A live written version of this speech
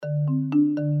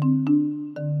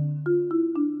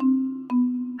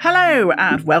Hello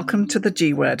and welcome to the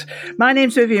G Word. My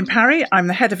name's Vivienne Parry. I'm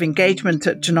the head of engagement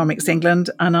at Genomics England,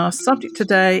 and our subject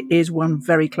today is one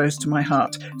very close to my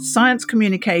heart: science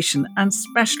communication, and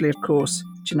especially, of course,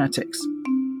 genetics.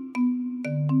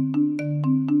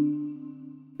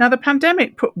 Now, the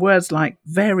pandemic put words like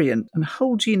variant and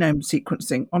whole genome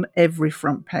sequencing on every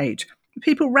front page.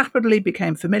 People rapidly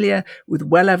became familiar with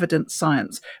well-evident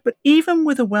science, but even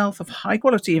with a wealth of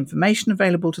high-quality information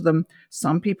available to them,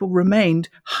 some people remained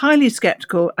highly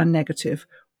sceptical and negative.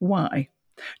 Why?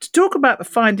 To talk about the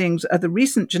findings of the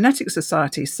recent Genetics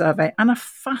Society survey and a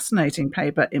fascinating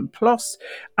paper in PLOS,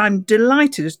 I'm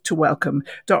delighted to welcome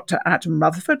Dr.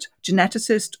 Rutherford,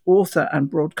 geneticist, author and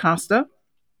broadcaster,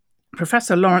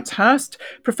 Professor Laurence Hurst,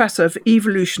 Professor of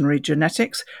Evolutionary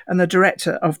Genetics and the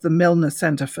Director of the Milner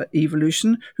Centre for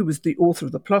Evolution, who was the author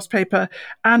of the PLOS paper,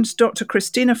 and Dr.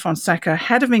 Cristina Fonseca,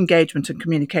 Head of Engagement and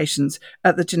Communications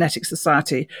at the Genetics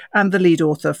Society and the lead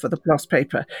author for the PLOS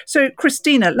paper. So,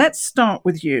 Cristina, let's start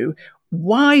with you.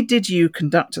 Why did you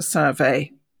conduct a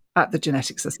survey at the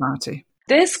Genetics Society?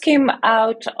 This came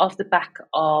out of the back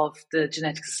of the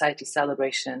Genetic Society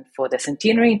celebration for the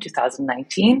centenary in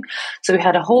 2019. So we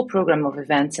had a whole program of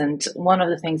events, and one of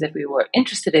the things that we were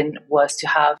interested in was to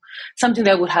have something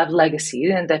that would have legacy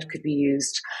and that could be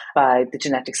used by the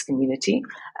genetics community.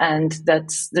 And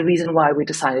that's the reason why we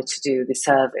decided to do the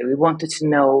survey. We wanted to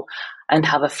know and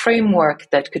have a framework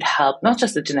that could help not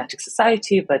just the Genetic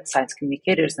Society, but science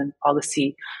communicators and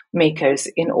policy makers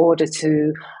in order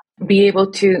to be able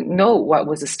to know what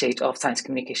was the state of science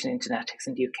communication in genetics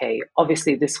in the UK.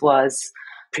 Obviously, this was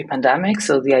pre-pandemic,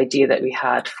 so the idea that we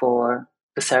had for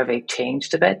the survey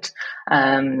changed a bit.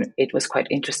 It was quite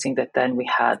interesting that then we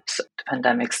had the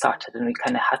pandemic started and we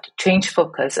kind of had to change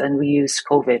focus, and we used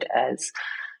COVID as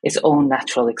its own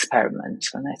natural experiment.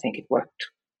 And I think it worked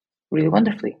really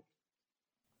wonderfully.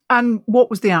 And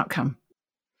what was the outcome?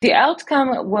 The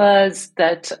outcome was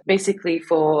that basically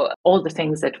for all the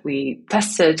things that we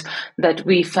tested, that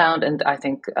we found, and I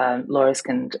think Laurence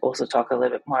can also talk a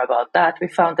little bit more about that, we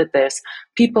found that there's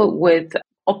people with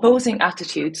opposing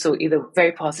attitudes, so either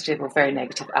very positive or very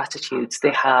negative attitudes.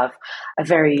 They have a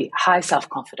very high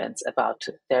self-confidence about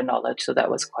their knowledge, so that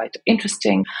was quite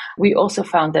interesting. We also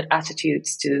found that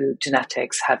attitudes to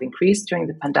genetics have increased during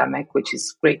the pandemic, which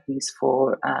is great news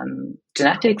for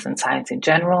genetics and science in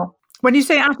general. When you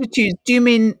say attitudes, do you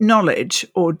mean knowledge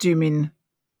or do you mean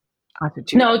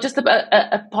attitude? No, just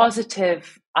a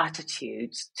positive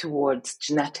attitude towards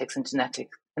genetics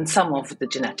and some of the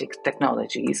genetic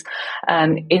technologies.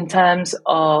 In terms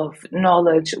of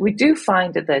knowledge, we do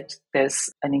find that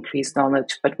there's an increased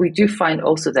knowledge, but we do find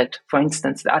also that, for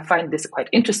instance, I find this quite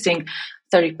interesting,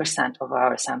 30% of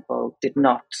our sample did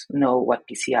not know what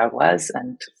PCR was,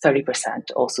 and 30%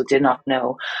 also did not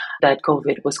know that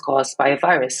COVID was caused by a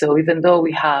virus. So even though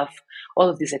we have all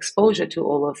of this exposure to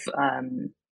all of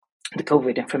the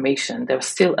COVID information, there was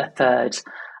still a third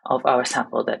of our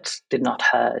sample that did not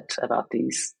heard about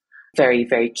these very,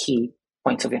 very key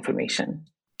points of information.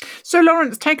 So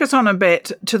Laurence, take us on a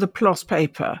bit to the PLOS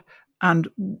paper and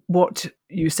what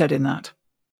you said in that.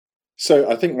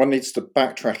 So I think one needs to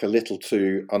backtrack a little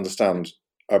to understand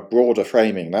a broader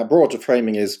framing. That broader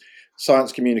framing is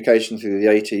science communication through the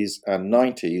 80s and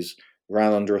 90s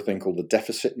ran under a thing called the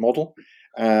deficit model.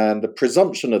 And the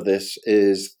presumption of this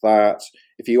is that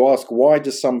if you ask why do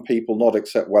some people not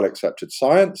accept well-accepted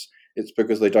science, it's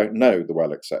because they don't know the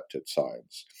well-accepted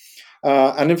science.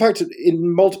 And in fact,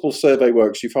 in multiple survey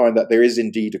works, you find that there is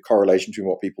indeed a correlation between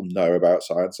what people know about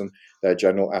science and their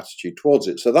general attitude towards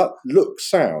it. So that looks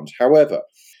sound. However,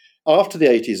 after the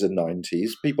 80s and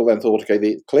 90s, people then thought,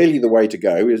 okay, clearly the way to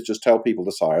go is just tell people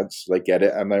the science, they get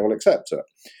it, and they will accept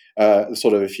it.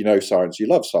 Sort of if you know science, you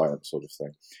love science sort of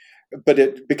thing. But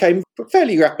it became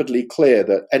fairly rapidly clear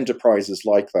that enterprises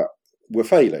like that were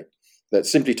failing, that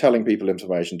simply telling people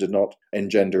information did not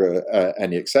engender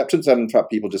any acceptance. And in fact,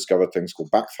 people discovered things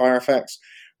called backfire effects,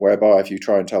 whereby if you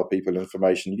try and tell people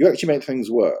information, you actually make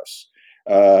things worse.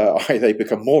 They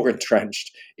become more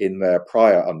entrenched in their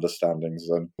prior understandings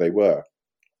than they were.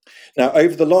 Now,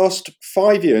 over the last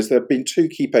 5 years, there have been two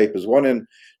key papers, one in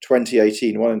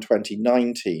 2018, one in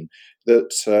 2019,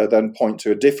 that then point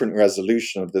to a different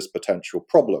resolution of this potential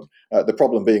problem. The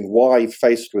problem being why,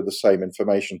 faced with the same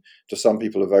information, do some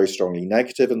people are very strongly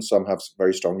negative and some have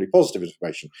very strongly positive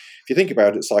information. If you think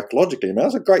about it psychologically, I mean,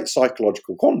 that's a great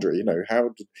psychological quandary. You know,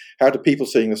 how do people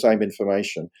seeing the same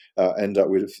information end up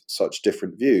with such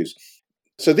different views?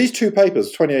 So these two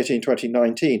papers, 2018,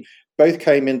 2019, both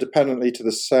came independently to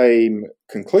the same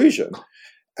conclusion.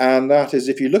 And that is,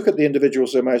 if you look at the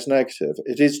individuals who are most negative,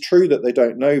 it is true that they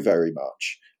don't know very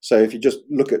much. So if you just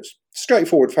look at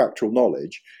straightforward factual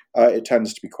knowledge, it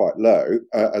tends to be quite low,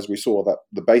 as we saw that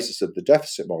the basis of the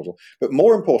deficit model. But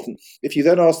more important, if you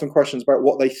then ask them questions about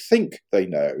what they think they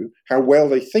know, how well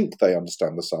they think they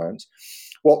understand the science,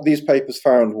 what these papers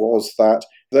found was that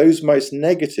those most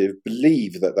negative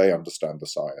believe that they understand the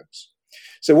science.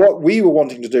 So what we were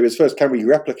wanting to do is first, can we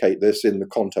replicate this in the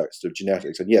context of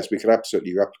genetics? And yes, we could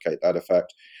absolutely replicate that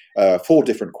effect. 4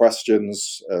 different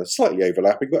questions, slightly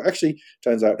overlapping, but actually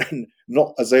turns out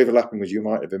not as overlapping as you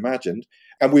might have imagined.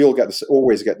 And we all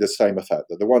always get the same effect,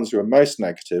 that the ones who are most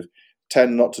negative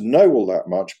tend not to know all that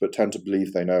much, but tend to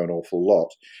believe they know an awful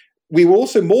lot. We were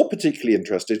also more particularly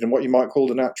interested in what you might call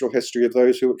the natural history of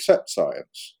those who accept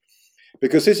science,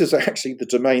 because this is actually the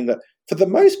domain that, for the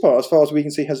most part, as far as we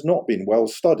can see, has not been well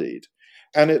studied.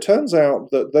 And it turns out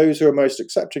that those who are most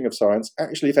accepting of science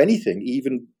actually, if anything,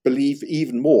 even believe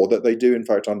even more that they do, in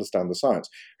fact, understand the science.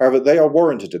 However, they are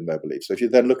warranted in their beliefs. So if you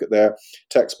then look at their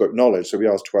textbook knowledge, so we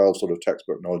asked 12 sort of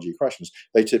textbook knowledge questions,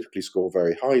 they typically score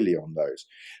very highly on those.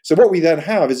 So what we then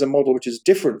have is a model which is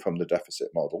different from the deficit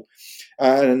model.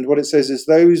 And what it says is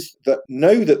those that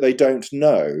know that they don't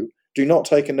know do not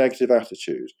take a negative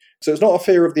attitude. So it's not a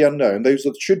fear of the unknown. Those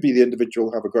that should be the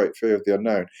individual have a great fear of the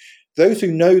unknown. Those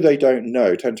who know they don't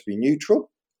know tend to be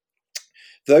neutral.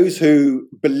 Those who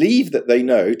believe that they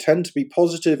know tend to be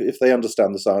positive if they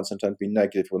understand the science and tend to be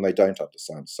negative when they don't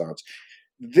understand the science.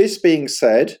 This being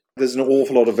said, there's an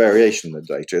awful lot of variation in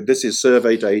the data. This is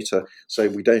survey data, so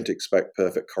we don't expect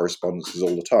perfect correspondences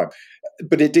all the time.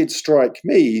 But it did strike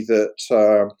me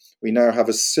that we now have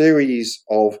a series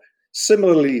of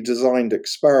similarly designed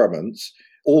experiments,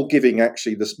 all giving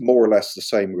actually more or less the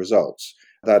same results.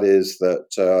 That is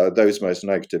that those most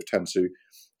negative tend to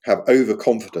have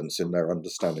overconfidence in their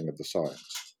understanding of the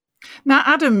science. Now,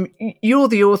 Adam, you're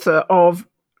the author of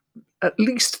at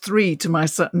least 3, to my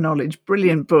certain knowledge,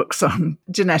 brilliant books on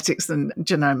genetics and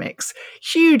genomics,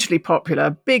 hugely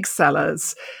popular, big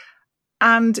sellers.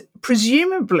 And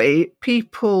presumably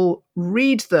people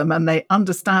read them and they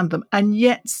understand them, and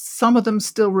yet some of them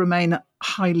still remain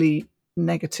highly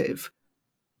negative.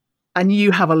 And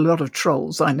you have a lot of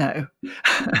trolls, I know.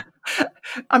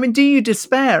 I mean, do you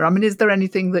despair? I mean, is there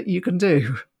anything that you can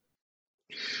do?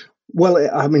 Well,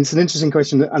 I mean, it's an interesting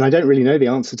question, and I don't really know the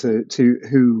answer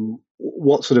to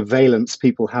what sort of valence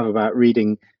people have about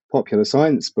reading popular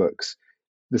science books.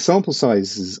 The sample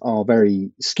sizes are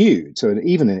very skewed. So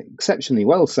even an exceptionally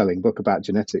well-selling book about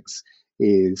genetics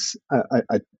is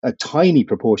a tiny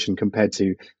proportion compared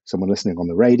to someone listening on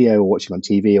the radio or watching on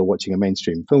TV or watching a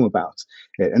mainstream film about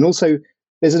it. And also,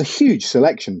 there's a huge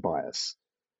selection bias.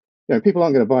 You know, people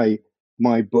aren't going to buy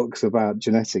my books about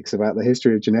genetics, about the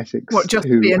history of genetics. What, just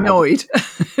to be annoyed?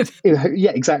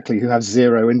 Yeah, exactly, who have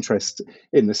zero interest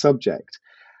in the subject.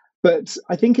 But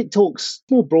I think it talks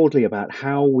more broadly about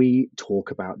how we talk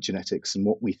about genetics and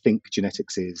what we think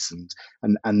genetics is,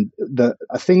 and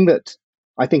a thing that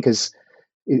I think is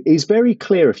very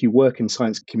clear if you work in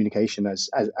science communication,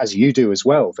 as you do as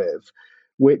well, Viv,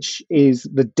 which is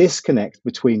the disconnect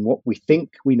between what we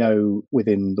think we know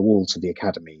within the walls of the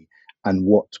academy and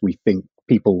what we think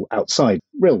people outside,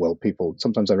 real world people,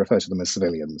 sometimes I refer to them as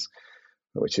civilians,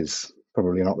 which is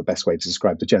probably not the best way to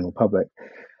describe the general public.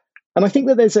 And I think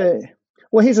that here's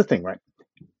the thing, right?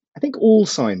 I think all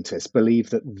scientists believe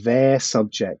that their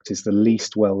subject is the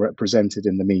least well represented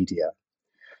in the media.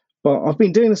 But I've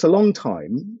been doing this a long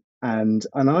time, and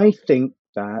I think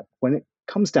that when it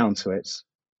comes down to it,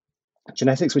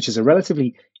 genetics, which is a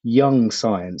relatively young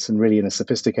science and really in a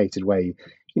sophisticated way,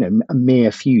 a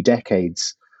mere few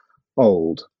decades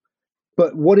old.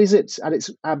 But what is it at its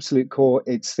absolute core?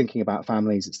 It's thinking about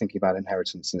families, it's thinking about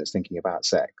inheritance, and it's thinking about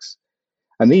sex.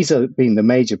 And these have been the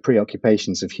major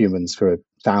preoccupations of humans for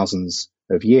thousands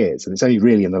of years. And it's only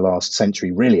really in the last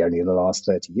century, really only in the last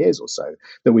 30 years or so,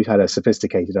 that we've had a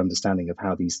sophisticated understanding of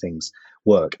how these things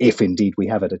work, if indeed we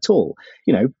have it at all.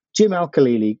 Jim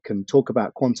Al-Khalili can talk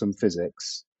about quantum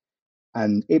physics,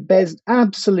 and it bears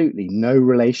absolutely no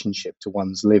relationship to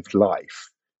one's lived life,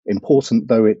 important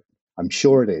though I'm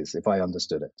sure it is, if I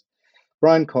understood it.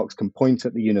 Brian Cox can point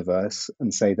at the universe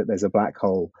and say that there's a black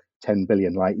hole 10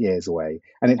 billion light years away,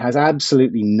 and it has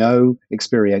absolutely no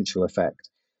experiential effect.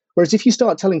 Whereas if you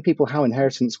start telling people how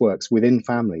inheritance works within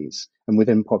families and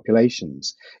within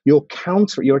populations, you're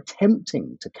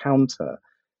attempting to counter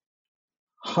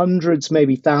hundreds,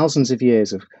 maybe thousands of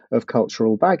years of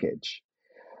cultural baggage.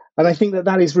 And I think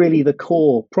that is really the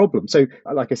core problem. So,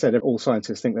 like I said, all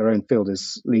scientists think their own field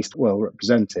is least well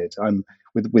represented. I'm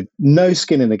with no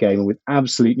skin in the game and with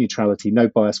absolute neutrality, no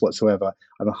bias whatsoever.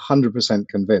 I'm 100%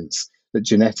 convinced that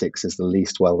genetics is the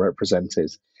least well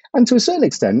represented. And to a certain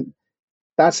extent,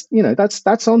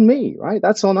 that's on me, right?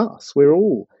 That's on us. We're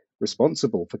all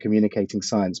responsible for communicating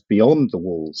science beyond the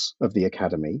walls of the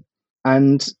academy.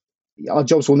 And our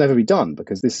jobs will never be done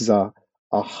because this is a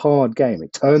hard game.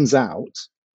 It turns out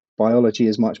biology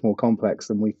is much more complex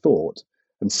than we thought,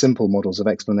 and simple models of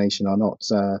explanation are not,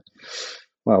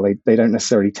 they don't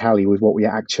necessarily tally with what we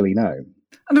actually know.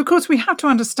 And of course, we have to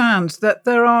understand that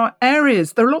there are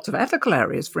lots of ethical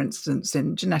areas, for instance,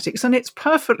 in genetics, and it's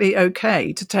perfectly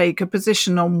okay to take a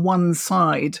position on one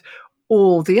side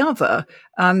or the other.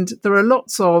 And there are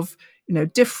lots of,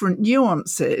 different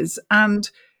nuances. And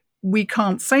we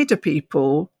can't say to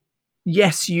people,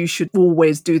 yes, you should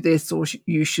always do this or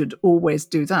you should always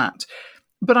do that.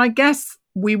 But I guess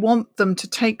we want them to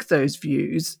take those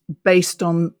views based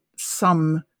on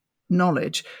some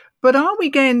knowledge. But are we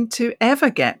going to ever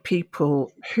get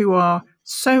people who are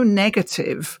so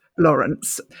negative,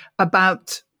 Laurence,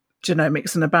 about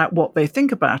genomics and about what they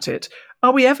think about it?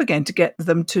 Are we ever going to get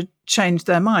them to change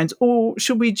their minds? Or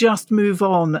should we just move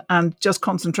on and just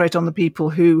concentrate on the people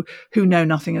who know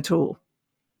nothing at all?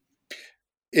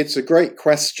 It's a great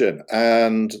question,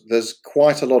 and there's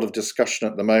quite a lot of discussion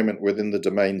at the moment within the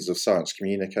domains of science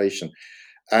communication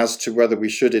as to whether we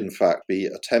should, in fact, be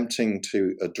attempting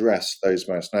to address those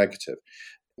most negative.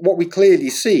 What we clearly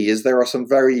see is there are some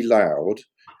very loud,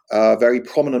 very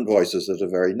prominent voices that are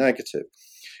very negative.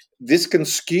 This can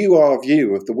skew our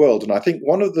view of the world, and I think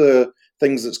one of the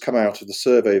things that's come out of the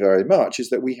survey very much is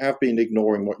that we have been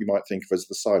ignoring what you might think of as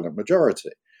the silent majority.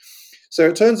 So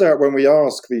it turns out when we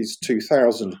ask these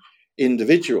 2,000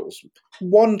 individuals,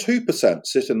 1-2%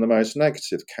 sit in the most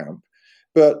negative camp,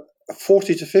 but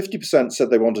 40 to 50% said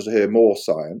they wanted to hear more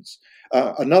science.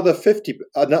 Another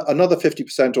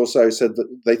 50% or so said that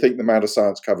they think the amount of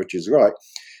science coverage is right.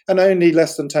 And only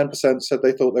less than 10% said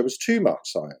they thought there was too much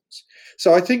science.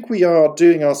 So I think we are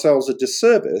doing ourselves a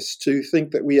disservice to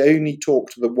think that we only talk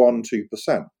to the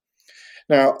 1-2%.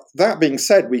 Now, that being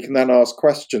said, we can then ask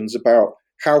questions about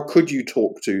how could you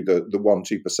talk to the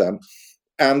 1-2%?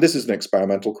 And this is an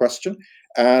experimental question.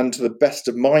 And to the best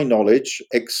of my knowledge,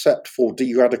 except for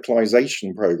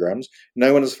de-radicalization programs,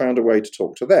 no one has found a way to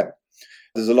talk to them.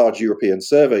 There's a large European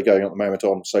survey going on at the moment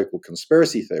on so-called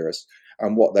conspiracy theorists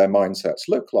and what their mindsets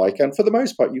look like. And for the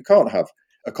most part, you can't have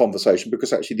a conversation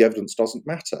because actually the evidence doesn't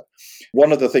matter.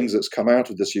 One of the things that's come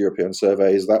out of this European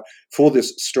survey is that for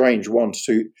this strange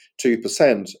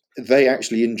 1-2%, they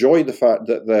actually enjoy the fact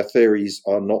that their theories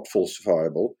are not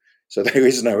falsifiable. So there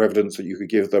is no evidence that you could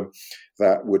give them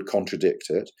that would contradict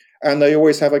it. And they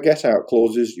always have a get-out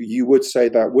clauses. You would say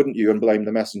that, wouldn't you, and blame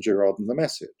the messenger rather than the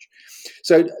message.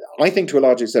 So I think to a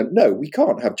large extent, no, we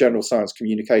can't have general science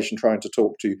communication trying to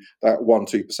talk to that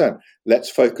 1-2%.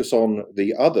 Let's focus on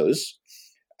the others.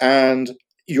 And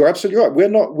you're absolutely right.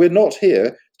 We're not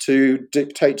here to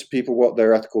dictate to people what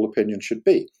their ethical opinion should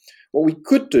be. What we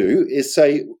could do is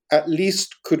say, at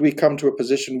least could we come to a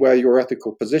position where your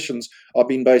ethical positions are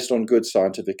being based on good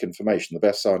scientific information, the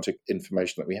best scientific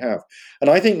information that we have. And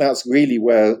I think that's really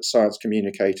where science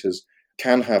communicators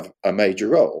can have a major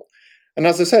role. And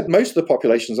as I said, most of the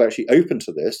population is actually open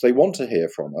to this. They want to hear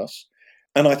from us.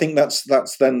 And I think that's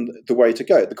then the way to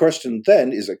go. The question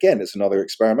then is, again, it's another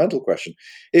experimental question.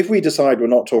 If we decide we're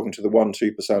not talking to the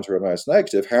 1-2% who are most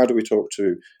negative, how do we talk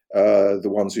to the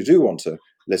ones who do want to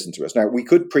listen to us? Now, we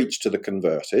could preach to the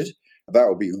converted. That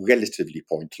would be relatively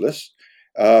pointless.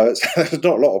 So there's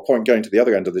not a lot of point going to the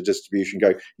other end of the distribution,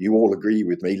 go, you all agree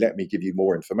with me, let me give you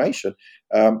more information,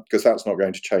 because that's not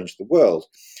going to change the world.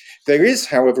 There is,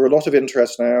 however, a lot of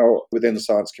interest now within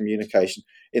science communication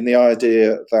in the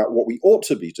idea that what we ought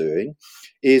to be doing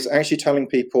is actually telling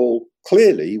people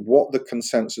clearly what the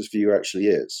consensus view actually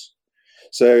is.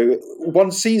 So one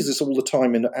sees this all the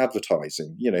time in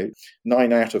advertising,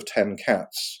 9 out of 10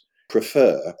 cats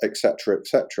prefer, etc.,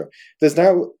 etc. There's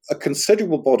now a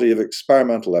considerable body of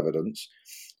experimental evidence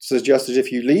to suggest that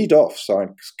if you lead off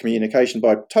science communication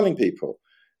by telling people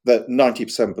that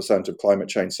 97% of climate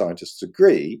change scientists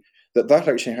agree, that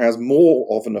actually has more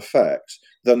of an effect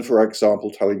than, for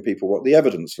example, telling people what the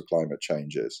evidence for climate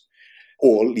change is,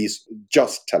 or at least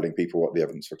just telling people what the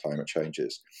evidence for climate change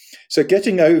is. So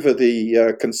getting over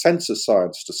the consensus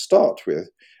science to start with,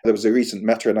 there was a recent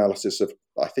meta-analysis of,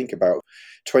 I think, about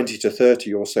 20 to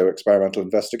 30 or so experimental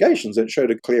investigations that showed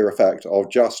a clear effect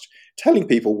of just telling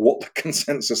people what the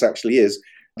consensus actually is.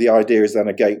 The idea is then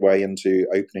a gateway into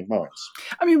opening minds.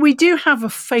 I mean, we do have a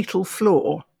fatal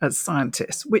flaw as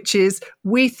scientists, which is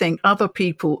we think other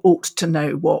people ought to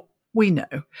know what we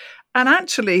know. And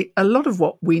actually, a lot of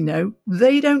what we know,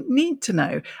 they don't need to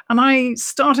know. And I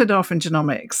started off in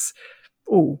genomics,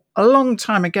 a long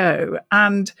time ago,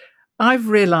 and I've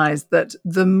realized that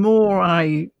the more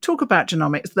I talk about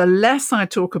genomics, the less I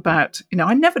talk about,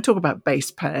 I never talk about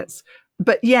base pairs.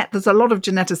 But yet there's a lot of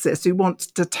geneticists who want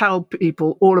to tell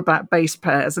people all about base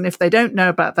pairs. And if they don't know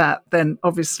about that, then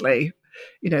obviously,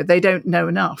 they don't know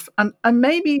enough. And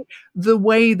maybe the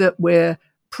way that we're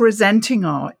presenting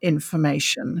our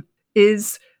information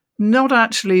is not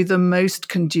actually the most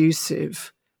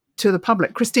conducive to the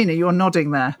public. Cristina, you're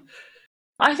nodding there.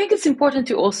 I think it's important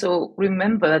to also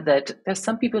remember that there's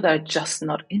some people that are just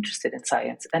not interested in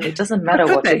science, and it doesn't matter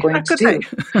what you're going to do.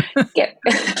 Yeah,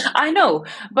 I know.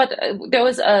 But there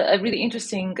was a really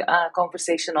interesting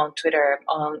conversation on Twitter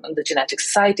on the Genetic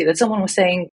Society that someone was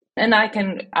saying, and I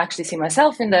can actually see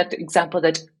myself in that example,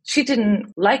 that she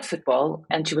didn't like football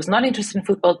and she was not interested in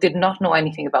football, did not know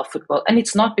anything about football. And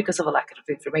it's not because of a lack of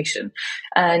information.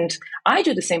 And I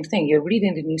do the same thing. You're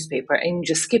reading the newspaper and you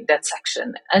just skip that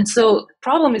section. And so the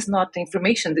problem is not the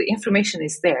information. The information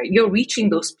is there. You're reaching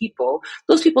those people.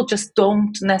 Those people just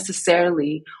don't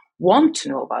necessarily want to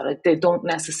know about it. They don't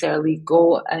necessarily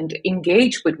go and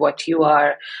engage with what you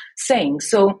are saying.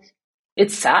 So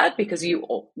it's sad because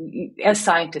as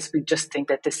scientists, we just think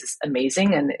that this is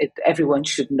amazing and everyone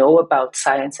should know about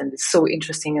science and it's so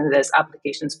interesting and there's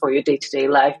applications for your day-to-day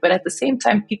life. But at the same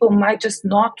time, people might just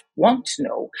not want to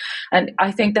know. And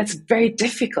I think that's very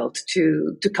difficult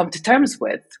to come to terms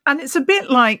with. And it's a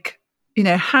bit like,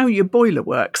 how your boiler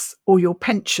works or your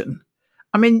pension.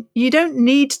 I mean, you don't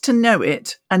need to know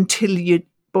it until your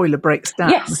boiler breaks down.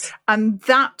 Yes. And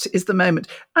that is the moment.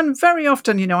 And very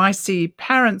often, I see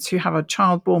parents who have a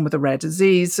child born with a rare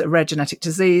genetic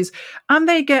disease, and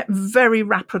they get very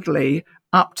rapidly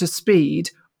up to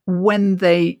speed when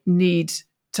they need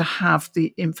to have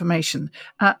the information.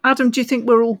 Adam, do you think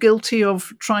we're all guilty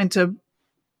of trying to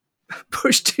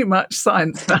push too much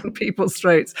science down people's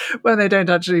throats when they don't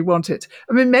actually want it?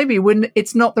 I mean, maybe when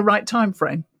it's not the right time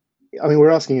frame. I mean, we're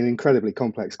asking an incredibly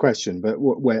complex question, but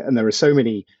and there are so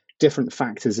many different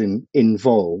factors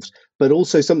involved, but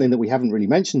also something that we haven't really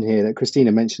mentioned here that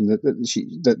Cristina mentioned,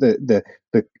 that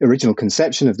the original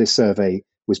conception of this survey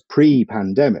was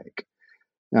pre-pandemic.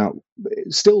 Now,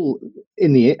 still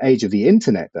in the age of the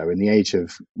internet, though, in the age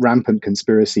of rampant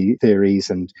conspiracy theories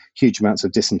and huge amounts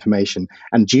of disinformation,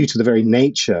 and due to the very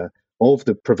nature of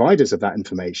the providers of that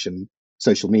information,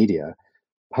 social media,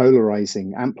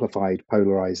 amplified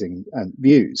polarizing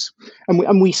views,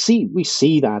 and we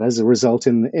see that as a result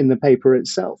in the paper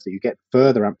itself, that you get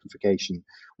further amplification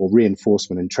or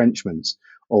reinforcement, entrenchment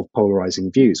of polarizing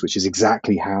views, which is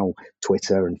exactly how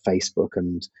Twitter and Facebook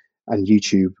and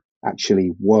YouTube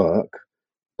actually work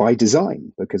by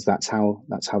design, because that's how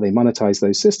they monetize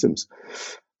those systems.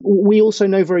 We also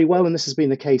know very well, and this has been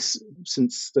the case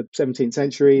since the 17th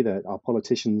century, that our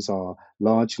politicians are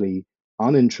largely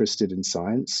uninterested in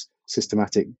science,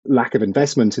 systematic lack of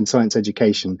investment in science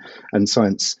education and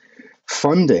science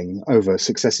funding over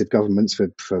successive governments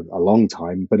for a long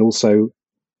time, but also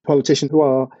politicians who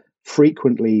are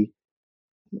frequently,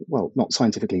 not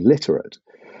scientifically literate.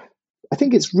 I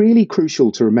think it's really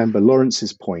crucial to remember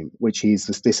Laurence's point, which is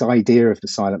this idea of the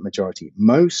silent majority.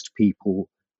 Most people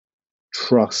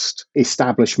trust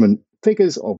establishment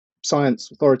figures of science,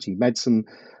 authority, medicine,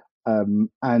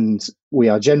 and we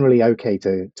are generally okay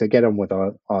to get on with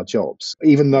our jobs,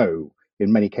 even though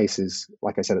in many cases,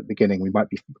 like I said at the beginning, we might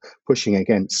be pushing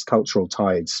against cultural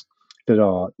tides that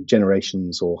are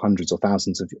generations or hundreds or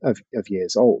thousands of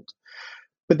years old.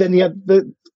 But then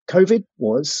the COVID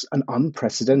was an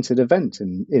unprecedented event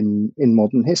in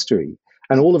modern history.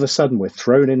 And all of a sudden, we're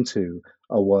thrown into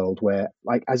a world where,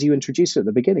 like, as you introduced at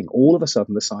the beginning, all of a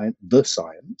sudden the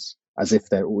science, as if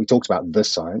we talked about the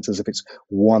science, as if it's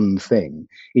one thing,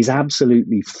 is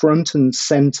absolutely front and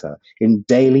center in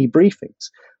daily briefings.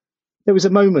 There was a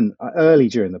moment early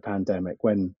during the pandemic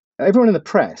when everyone in the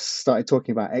press started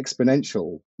talking about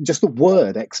exponential, just the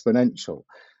word exponential.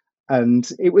 And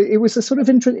it was a sort of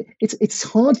it's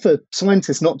hard for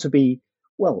scientists not to be,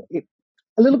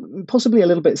 possibly a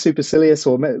little bit supercilious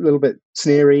or a little bit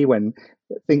sneery when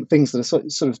things that are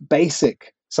sort of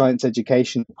basic science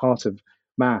education, part of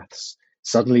maths,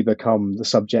 suddenly become the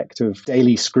subject of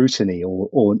daily scrutiny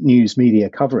or news media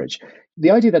coverage.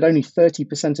 The idea that only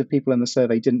 30% of people in the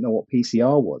survey didn't know what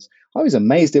PCR was, I was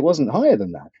amazed it wasn't higher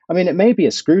than that. I mean, it may be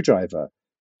a screwdriver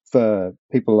for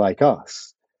people like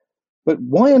us, but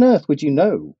why on earth would you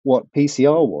know what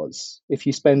PCR was if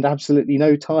you spend absolutely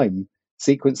no time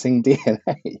sequencing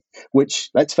DNA, which,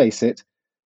 let's face it,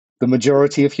 the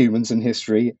majority of humans in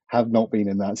history have not been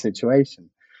in that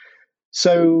situation.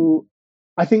 So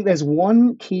I think there's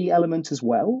one key element as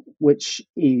well, which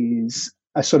is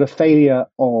a sort of failure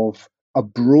of a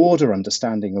broader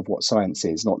understanding of what science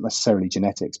is, not necessarily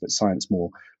genetics, but science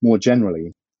more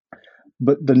generally.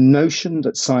 But the notion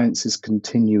that science is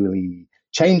continually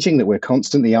changing, that we're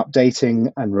constantly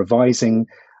updating and revising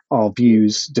our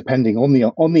views depending on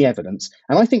the evidence.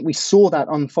 And I think we saw that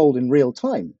unfold in real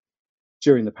time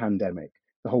during the pandemic.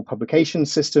 The whole publication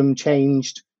system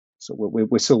changed. So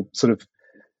we're still sort of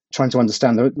trying to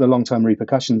understand the long-term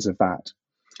repercussions of that.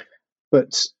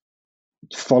 But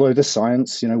follow the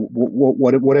science,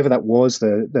 whatever that was,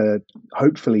 the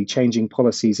hopefully changing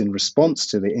policies in response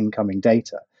to the incoming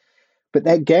data. But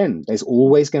again, there's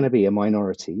always going to be a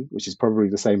minority, which is probably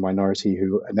the same minority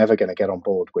who are never going to get on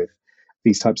board with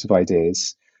these types of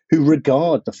ideas, who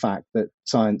regard the fact that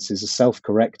science is a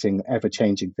self-correcting,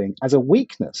 ever-changing thing as a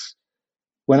weakness,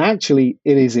 when actually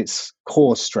it is its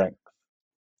core strength.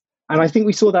 And I think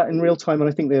we saw that in real time, and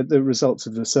I think the results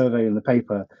of the survey in the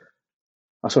paper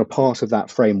are sort of part of that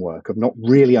framework of not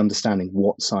really understanding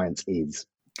what science is.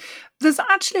 There's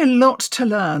actually a lot to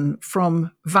learn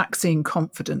from vaccine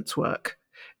confidence work,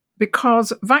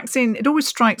 because it always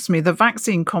strikes me that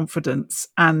vaccine confidence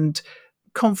and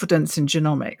confidence in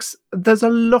genomics, there's a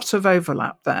lot of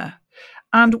overlap there.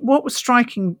 And what was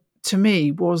striking to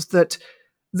me was that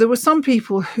there were some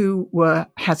people who were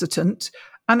hesitant,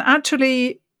 and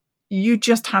actually you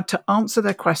just had to answer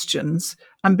their questions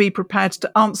and be prepared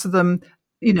to answer them,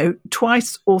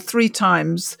 twice or three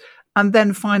times. And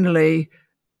then finally,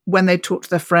 when they talk to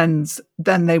their friends,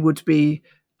 then they would be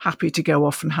happy to go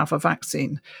off and have a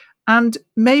vaccine. And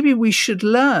maybe we should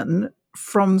learn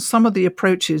from some of the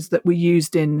approaches that we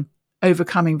used in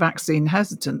overcoming vaccine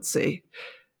hesitancy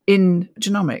in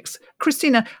genomics.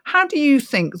 Cristina, how do you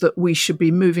think that we should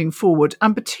be moving forward,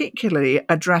 and particularly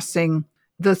addressing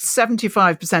the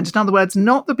 75%, in other words,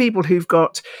 not the people who've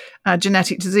got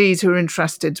genetic disease who are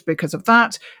interested because of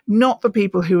that, not the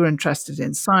people who are interested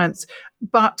in science,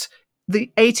 but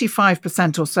the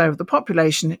 85% or so of the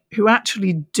population who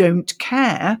actually don't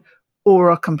care or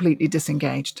are completely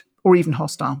disengaged or even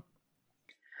hostile?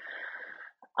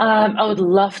 I would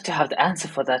love to have the answer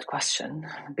for that question,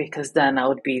 because then I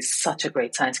would be such a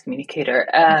great science communicator.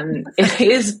 It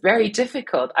is very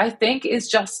difficult. I think it's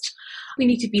just we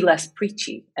need to be less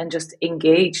preachy and just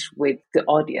engage with the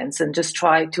audience and just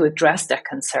try to address their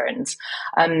concerns.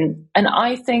 And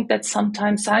I think that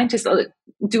sometimes scientists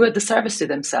do a disservice to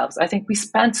themselves. I think we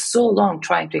spent so long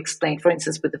trying to explain, for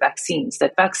instance, with the vaccines,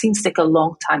 that vaccines take a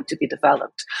long time to be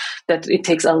developed, that it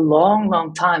takes a long,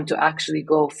 long time to actually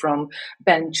go from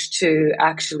bench to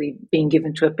actually being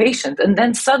given to a patient. And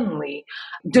then suddenly,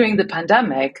 during the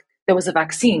pandemic, there was a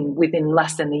vaccine within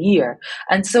less than a year.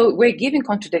 And so we're giving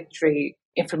contradictory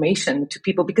information to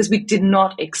people because we did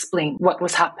not explain what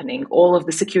was happening, all of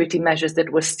the security measures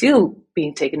that were still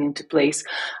being taken into place.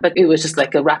 But it was just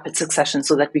like a rapid succession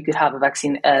so that we could have a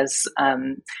vaccine as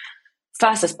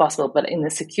fast as possible, but in a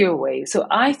secure way. So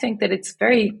I think that it's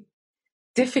very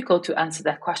difficult to answer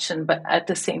that question. But at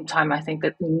the same time, I think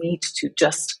that we need to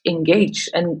just engage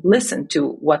and listen to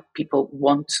what people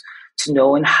want to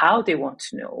know and how they want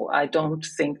to know. I don't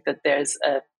think that there's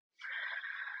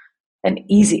an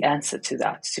easy answer to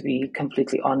that, to be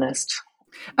completely honest.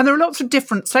 And there are lots of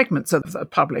different segments of the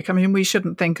public. I mean, we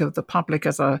shouldn't think of the public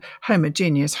as a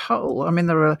homogeneous whole. I mean,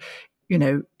 there are,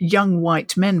 young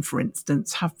white men, for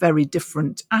instance, have very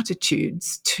different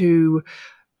attitudes to,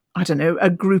 I don't know, a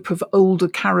group of older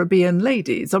Caribbean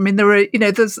ladies. I mean, there are,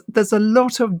 there's a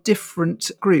lot of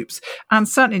different groups. And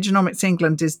certainly Genomics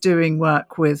England is doing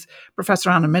work with Professor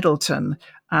Anna Middleton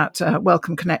at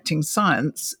Wellcome Connecting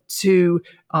Science to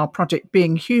our project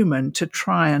Being Human to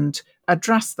try and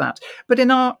address that. But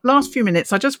in our last few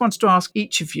minutes, I just wanted to ask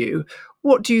each of you,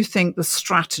 what do you think the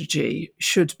strategy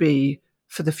should be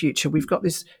for the future? We've got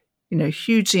this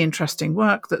hugely interesting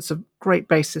work that's a great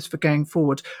basis for going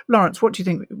forward. Laurence, what do you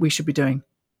think we should be doing?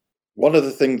 One of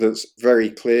the things that's very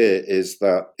clear is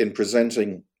that in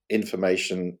presenting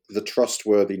information, the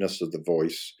trustworthiness of the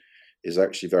voice is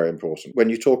actually very important. When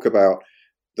you talk about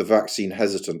the vaccine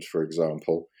hesitant, for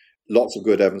example, lots of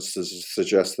good evidence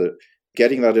suggests that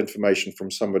getting that information from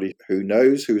somebody who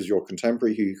knows, who is your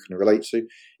contemporary, who you can relate to,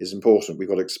 is important. We've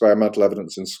got experimental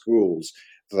evidence in schools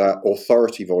that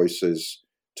authority voices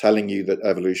telling you that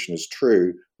evolution is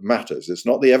true matters. It's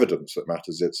not the evidence that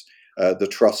matters, it's the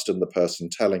trust in the person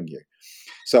telling you.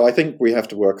 So I think we have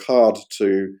to work hard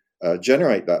to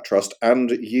generate that trust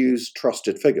and use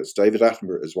trusted figures. David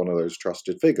Attenborough is one of those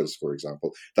trusted figures, for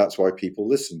example. That's why people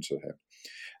listen to him.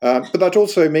 But that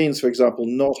also means, for example,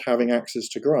 not having access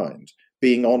to grind.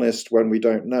 being honest when we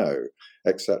don't know,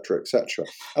 etc., etc.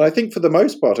 And I think for the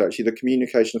most part, actually, the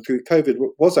communication through COVID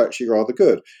was actually rather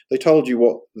good. They told you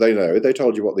what they know, they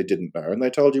told you what they didn't know, and they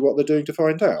told you what they're doing to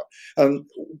find out. And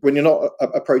when you're not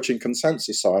approaching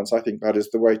consensus science, I think that is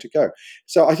the way to go.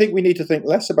 So I think we need to think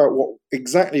less about what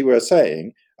exactly we're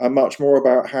saying and much more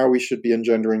about how we should be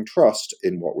engendering trust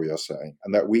in what we are saying,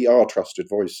 and that we are trusted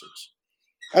voices.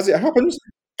 As it happens,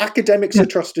 academics are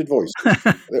trusted voices.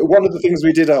 One of the things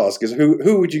we did ask is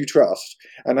who would you trust?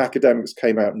 And academics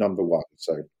came out number one.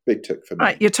 So big tick for me.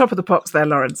 Right, you're top of the pops there,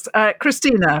 Laurence.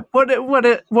 Cristina,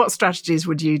 what strategies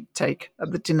would you take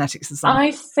at the Genetics Society?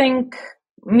 I think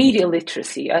media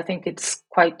literacy, I think it's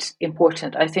quite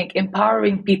important. I think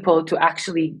empowering people to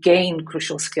actually gain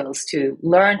crucial skills, to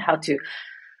learn how to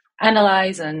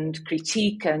analyze and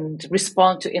critique and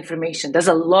respond to information. There's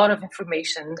a lot of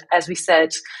information. As we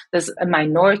said, there's a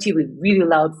minority with really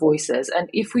loud voices. And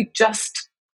if we just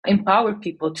empower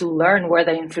people to learn where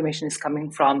the information is coming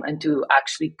from and to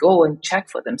actually go and check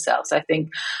for themselves, I think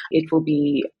it will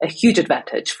be a huge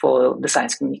advantage for the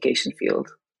science communication field.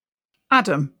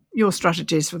 Adam, your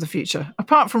strategies for the future,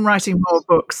 apart from writing more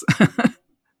books.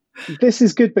 This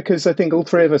is good because I think all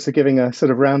three of us are giving a sort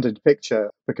of rounded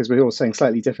picture because we're all saying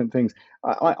slightly different things.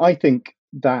 I think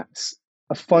that's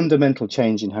a fundamental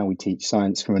change in how we teach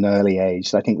science from an early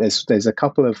age. I think there's a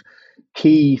couple of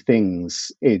key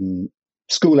things in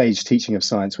school age teaching of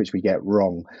science which we get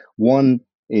wrong. One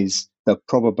is the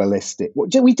probabilistic.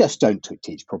 We just don't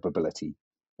teach probability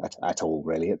at all,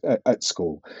 really, at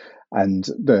school. And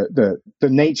the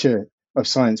nature of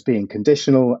science being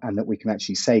conditional and that we can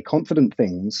actually say confident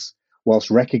things whilst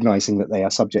recognizing that they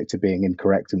are subject to being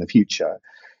incorrect in the future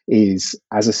is,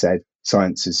 as I said,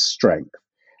 science's strength.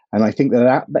 And I think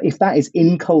that if that is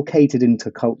inculcated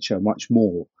into culture much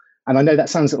more, and I know that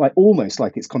sounds like almost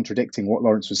like it's contradicting what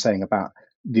Laurence was saying about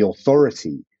the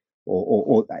authority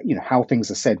or how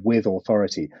things are said with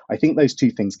authority. I think those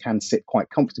two things can sit quite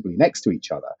comfortably next to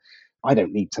each other. I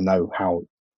don't need to know how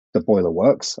the boiler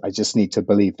works. I just need to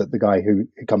believe that the guy who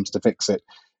comes to fix it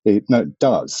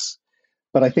does.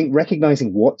 But I think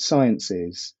recognizing what science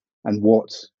is and what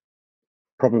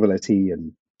probability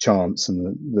and chance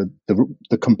and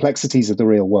the complexities of the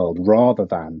real world, rather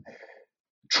than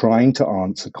trying to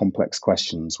answer complex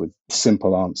questions with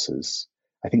simple answers,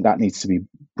 I think that needs to be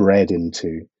bred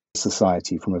into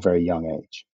society from a very young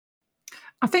age.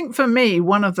 I think for me,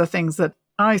 one of the things that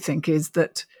I think is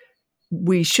that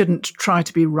we shouldn't try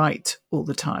to be right all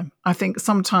the time. I think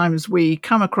sometimes we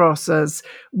come across as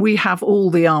we have all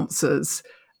the answers,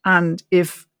 and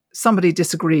if somebody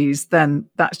disagrees, then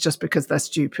that's just because they're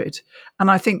stupid. And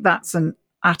I think that's an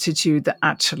attitude that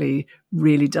actually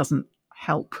really doesn't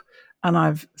help. And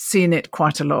I've seen it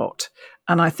quite a lot.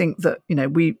 And I think that,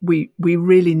 we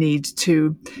really need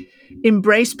to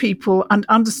embrace people and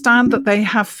understand that they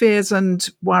have fears and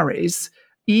worries,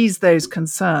 ease those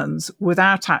concerns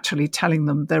without actually telling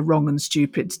them they're wrong and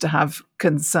stupid to have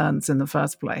concerns in the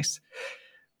first place.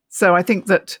 So I think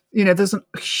that, there's a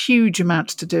huge amount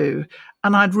to do.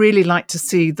 And I'd really like to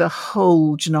see the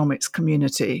whole genomics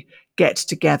community get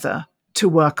together to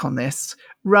work on this,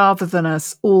 rather than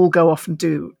us all go off and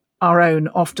do our own,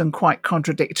 often quite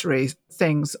contradictory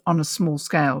things on a small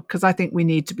scale, because I think we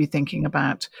need to be thinking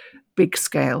about big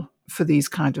scale for these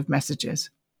kind of messages.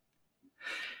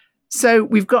 So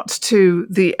we've got to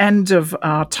the end of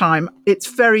our time. It's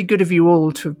very good of you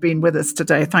all to have been with us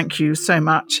today. Thank you so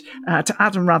much to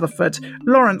Adam Rutherford,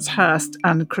 Laurence Hurst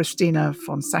and Cristina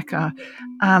Fonseca.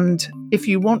 And if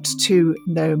you want to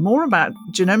know more about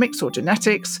genomics or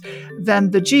genetics,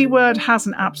 then the G Word has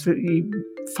an absolutely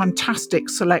fantastic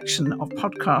selection of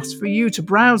podcasts for you to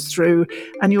browse through,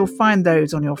 and you'll find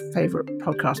those on your favourite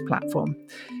podcast platform.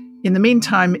 In the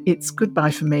meantime, it's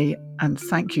goodbye for me, and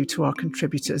thank you to our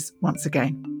contributors once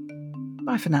again.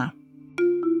 Bye for now.